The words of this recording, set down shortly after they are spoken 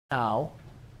Now,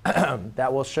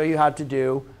 that will show you how to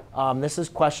do, this is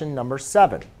question number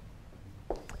 7.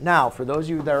 Now, for those of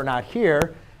you that are not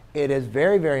here, it is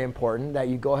very, very important that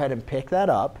you go ahead and pick that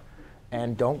up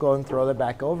and don't go and throw that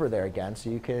back over there again so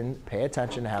you can pay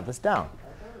attention to have this down.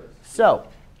 So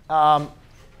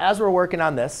as we're working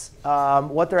on this,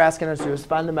 what they're asking us to do is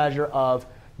find the measure of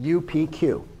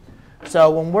UPQ.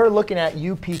 So when we're looking at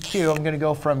UPQ, I'm going to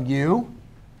go from U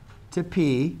to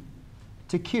P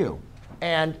to Q.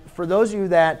 And for those of you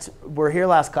that were here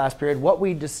last class period, what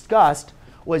we discussed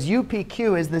was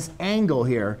UPQ is this angle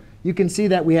here. You can see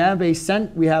that we have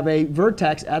a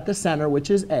vertex at the center, which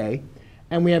is A,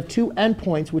 and we have 2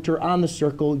 endpoints, which are on the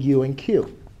circle U and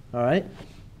Q. All right?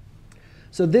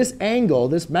 So this angle,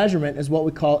 this measurement, is what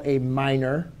we call a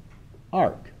minor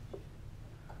arc.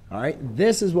 All right?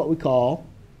 This is what we call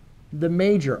the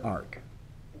major arc.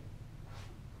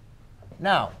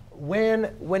 Now, when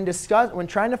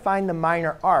trying to find the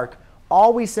minor arc,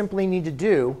 all we simply need to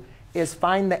do is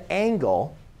find the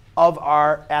angle of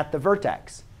at the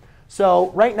vertex.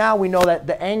 So right now we know that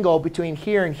the angle between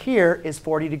here and here is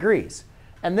 40 degrees.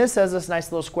 And this has this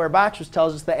nice little square box which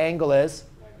tells us the angle is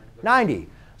 90.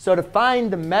 So to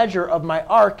find the measure of my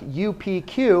arc,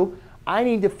 UPQ, I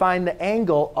need to find the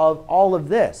angle of all of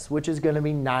this, which is going to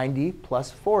be 90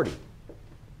 plus 40.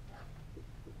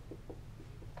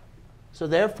 So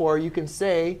therefore, you can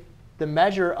say the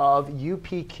measure of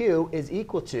UPQ is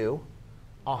equal to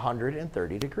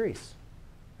 130 degrees.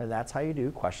 And that's how you do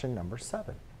question number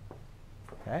 7.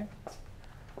 Okay?